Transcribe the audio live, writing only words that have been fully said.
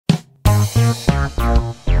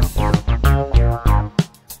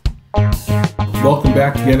welcome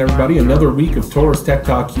back again, everybody. Another week of Torrice Tech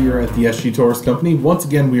Talk here at the SG Torrice Company. Once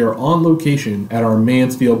again, we are on location at our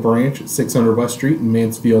Mansfield branch at 600 West Street in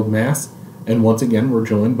Mansfield, Mass. And once again, we're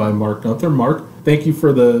joined by Mark Guenthner. Mark, thank you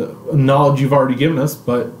for the knowledge you've already given us,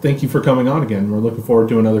 but thank you for coming on again. We're looking forward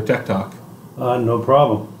to another Tech Talk. No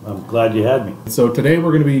problem. I'm glad you had me. So today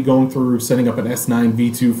we're going to be going through setting up an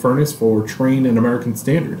S9V2 furnace for Trane and American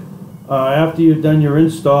Standard. After you've done your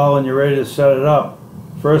install and you're ready to set it up,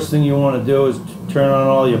 first thing you want to do is turn on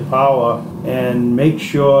all your power and make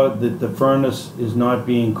sure that the furnace is not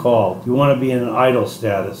being called. You want to be in an idle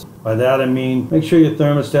status. By that I mean make sure your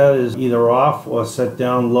thermostat is either off or set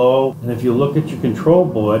down low. And if you look at your control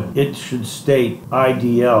board, it should state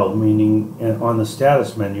IDL, meaning on the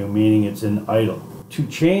status menu, meaning it's in idle. To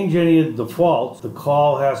change any of the defaults, the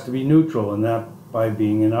call has to be neutral, and that by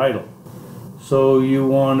being in idle. So you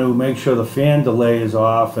want to make sure the fan delay is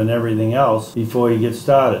off and everything else before you get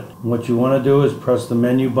started. What you want to do is press the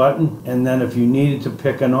menu button, and then if you needed to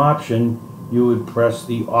pick an option, you would press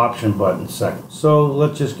the option button second. So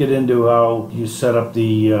let's just get into how you set up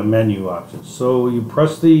the menu options. So you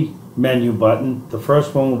press the menu button. The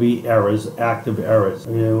first one will be errors, active errors.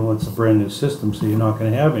 It's a brand new system, so you're not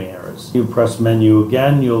going to have any errors. You press menu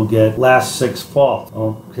again, you'll get last 6 faults.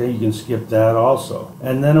 Okay, you can skip that also.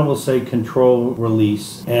 And then it will say control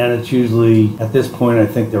release, and it's usually, at this point, I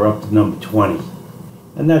think they're up to number 20.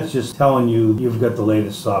 And that's just telling you you've got the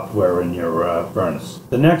latest software in your furnace.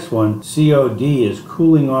 The next one, COD, is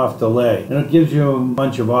cooling off delay. And it gives you a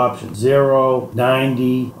bunch of options. 0,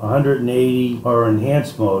 90, 180, or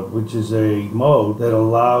enhanced mode, which is a mode that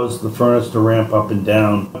allows the furnace to ramp up and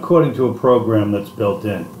down according to a program that's built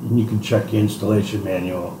in. And you can check the installation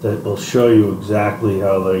manual that will show you exactly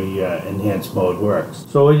how the enhanced mode works.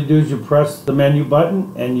 So what you do is you press the menu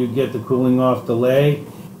button and you get the cooling off delay,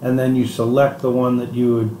 and then you select the one that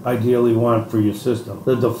you would ideally want for your system.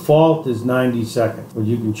 The default is 90 seconds, but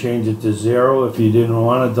you can change it to 0 if you didn't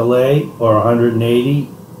want a delay, or 180,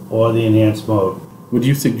 or the enhanced mode. Would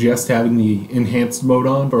you suggest having the enhanced mode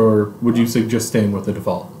on, or would you suggest staying with the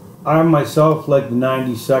default? I myself like the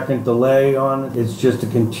 90-second delay on it. It's just a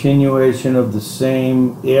continuation of the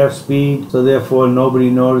same airspeed, so therefore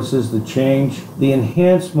nobody notices the change. The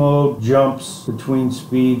enhanced mode jumps between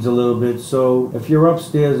speeds a little bit, so if you're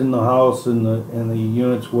upstairs in the house and the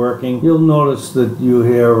unit's working, you'll notice that you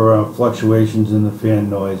hear fluctuations in the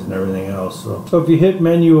fan noise and everything else. So if you hit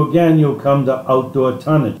menu again, you'll come to outdoor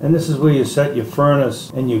tonnage, and this is where you set your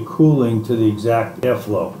furnace and your cooling to the exact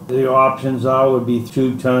airflow. The options would be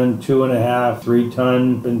 2-ton, 2.5,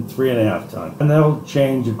 3-ton, and 3.5 ton. And that'll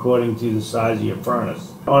change according to the size of your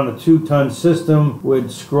furnace. On a 2-ton system,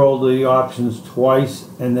 we'd scroll to the options twice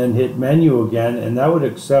and then hit menu again, and that would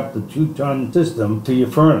accept the 2-ton system to your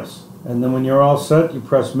furnace. And then when you're all set, you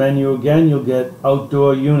press menu again, you'll get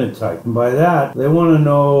outdoor unit type. And by that, they want to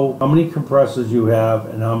know how many compressors you have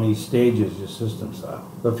and how many stages your systems have.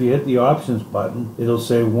 So if you hit the options button, it'll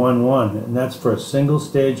say 1-1, and that's for a single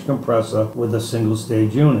stage compressor with a single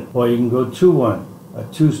stage unit. Or you can go 2-1, a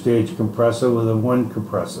 2-stage compressor with a 1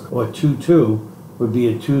 compressor. Or 2-2 would be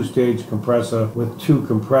a 2-stage compressor with 2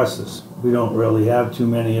 compressors. We don't really have too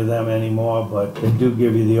many of them anymore, but they do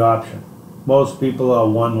give you the option. Most people are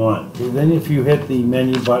 1-1. Then if you hit the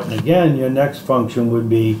menu button again, your next function would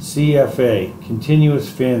be CFA, continuous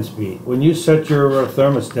fan speed. When you set your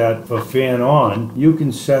thermostat for fan on, you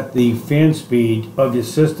can set the fan speed of your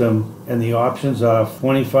system, and the options are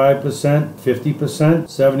 25%, 50%,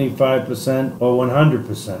 75%, or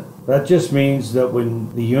 100%. That just means that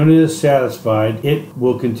when the unit is satisfied, it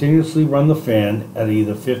will continuously run the fan at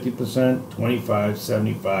either 50%, 25,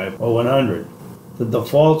 75, or 100. The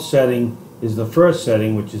default setting is the first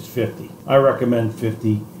setting, which is 50. I recommend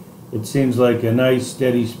 50. It seems like a nice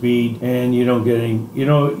steady speed, and you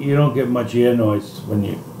don't get much air noise when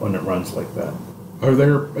it runs like that. Are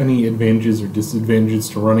there any advantages or disadvantages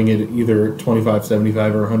to running it at either 25,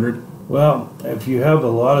 75, or 100? Well, if you have a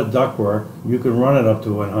lot of ductwork, you can run it up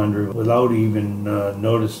to 100 without even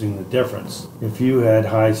noticing the difference. If you had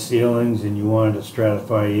high ceilings and you wanted to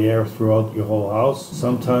stratify air throughout your whole house,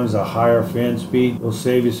 sometimes a higher fan speed will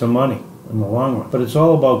save you some money in the long run. But it's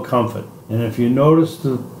all about comfort. And if you notice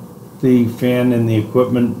the fan and the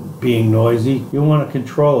equipment being noisy, you want to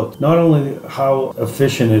control it. Not only how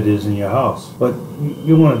efficient it is in your house, but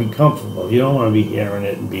you want to be comfortable. You don't want to be hearing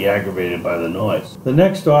it and be aggravated by the noise. The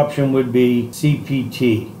next option would be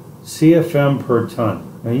CPT, CFM per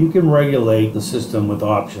ton. Now you can regulate the system with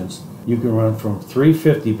options. You can run from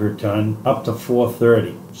 350 per ton up to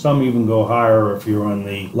 430. Some even go higher if you're on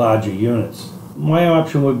the larger units. My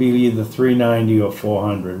option would be either 390 or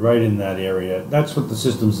 400, right in that area. That's what the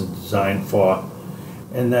systems are designed for.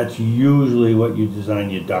 and that's usually what you design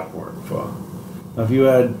your ductwork for. Now, if you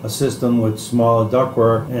had a system with smaller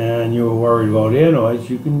ductwork and you were worried about air noise,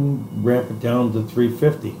 you can ramp it down to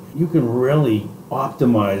 350. You can really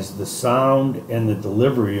optimize the sound and the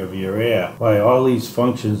delivery of your air by all these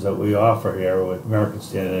functions that we offer here with American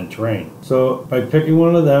Standard and Trane. So by picking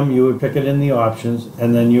one of them, you would pick it in the options,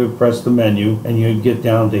 and then you would press the menu and you'd get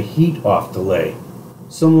down to heat off delay.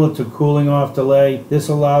 Similar to cooling off delay, this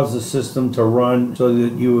allows the system to run so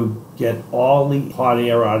that you would get all the hot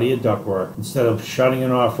air out of your ductwork instead of shutting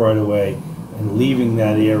it off right away and leaving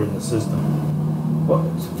that air in the system. Well,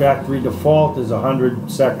 factory default is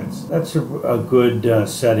 100 seconds. That's a good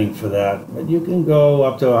setting for that. But you can go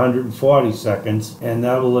up to 140 seconds, and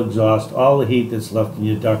that will exhaust all the heat that's left in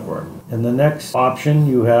your ductwork. And the next option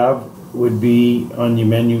you have would be on your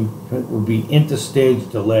menu would be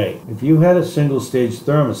Interstage Delay. If you had a single stage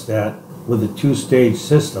thermostat with a two-stage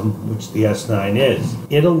system, which the S9 is,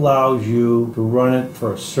 it allows you to run it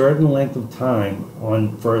for a certain length of time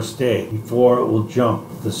on first stage before it will jump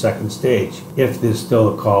to the second stage if there's still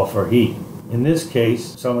a call for heat. In this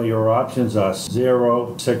case, some of your options are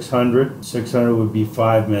 0, 600. 600 would be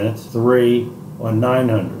 5 minutes, 3, or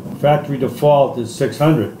 900. Factory default is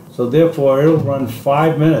 600. So therefore, it'll run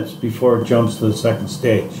 5 minutes before it jumps to the second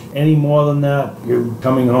stage. Any more than that, you're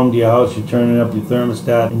coming home to your house, you're turning up your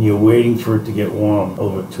thermostat, and you're waiting for it to get warm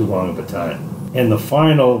over too long of a time. And the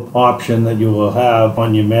final option that you will have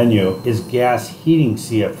on your menu is gas heating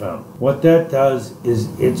Cfo. What that does is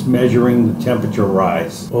it's measuring the temperature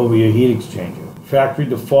rise over your heat exchanger. Factory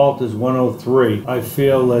default is 103. I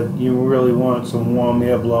feel that you really want some warm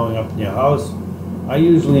air blowing up in your house. I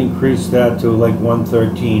usually increase that to like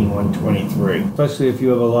 113, 123. Especially if you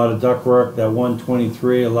have a lot of ductwork, that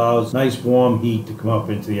 123 allows nice warm heat to come up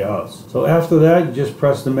into your house. So after that, you just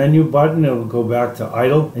press the menu button, it'll go back to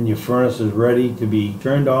idle, and your furnace is ready to be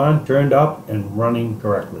turned on, turned up, and running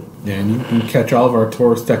correctly. And you can catch all of our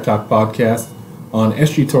Torrice Tech Talk podcasts on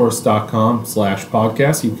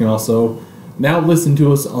sgtorrice.com/podcast. You can also now listen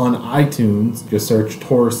to us on iTunes. Just search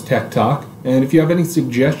Torrice Tech Talk. And if you have any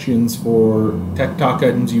suggestions for Tech Talk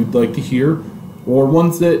items you'd like to hear, or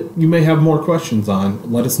ones that you may have more questions on,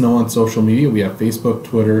 let us know on social media. We have Facebook,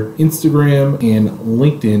 Twitter, Instagram, and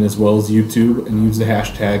LinkedIn, as well as YouTube, and use the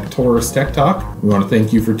hashtag Torrice Tech Talk. We want to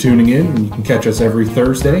thank you for tuning in, and you can catch us every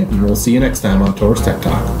Thursday, and we'll see you next time on Torrice Tech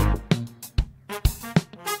Talk.